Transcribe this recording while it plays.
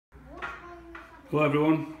Hello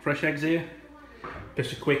everyone, Fresh Eggs here.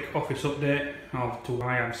 Just a quick office update as to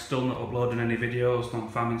why I'm still not uploading any videos on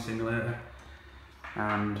Farming Simulator,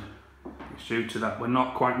 and it's due to that we're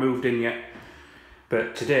not quite moved in yet.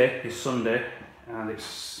 But today is Sunday and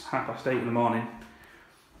it's 8:30 in the morning,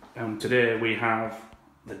 and today we have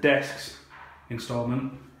the desks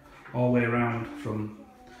instalment all the way around from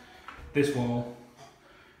this wall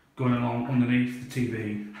going along underneath the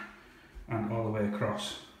TV and all the way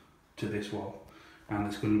across to this wall. And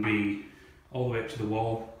it's going to be all the way up to the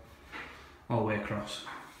wall, all the way across.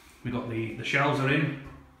 We got the shelves are in,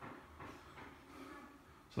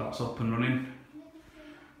 so that's up and running.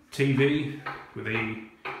 TV with the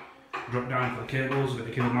drop down for the cables, we've got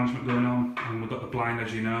the cable management going on, and we've got the blind,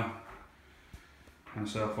 as you know, and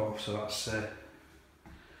so forth. So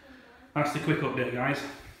that's the quick update, guys.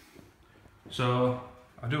 So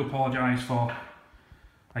I do apologise for,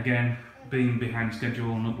 again, being behind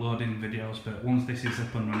schedule and uploading videos, but once this is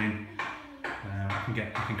up and running,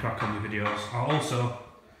 I can crack on with videos.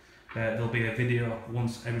 There'll be a video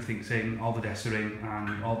once everything's in, all the desks are in,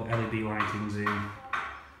 and all the LED lighting's in,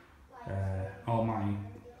 all my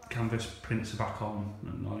canvas prints are back on,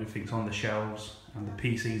 and everything's on the shelves, and the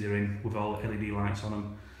PCs are in with all the LED lights on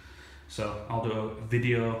them. So I'll do a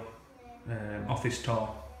video office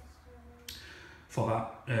tour for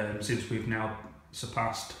that, since we've now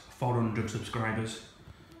surpassed 400 subscribers,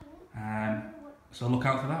 so look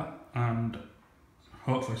out for that, and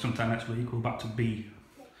hopefully sometime next week we'll back to be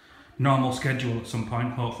normal schedule at some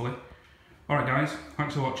point, hopefully. Alright guys,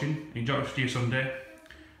 thanks for watching, enjoy the rest of your Sunday,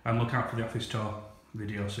 and look out for the office tour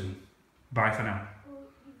video soon. Bye for now.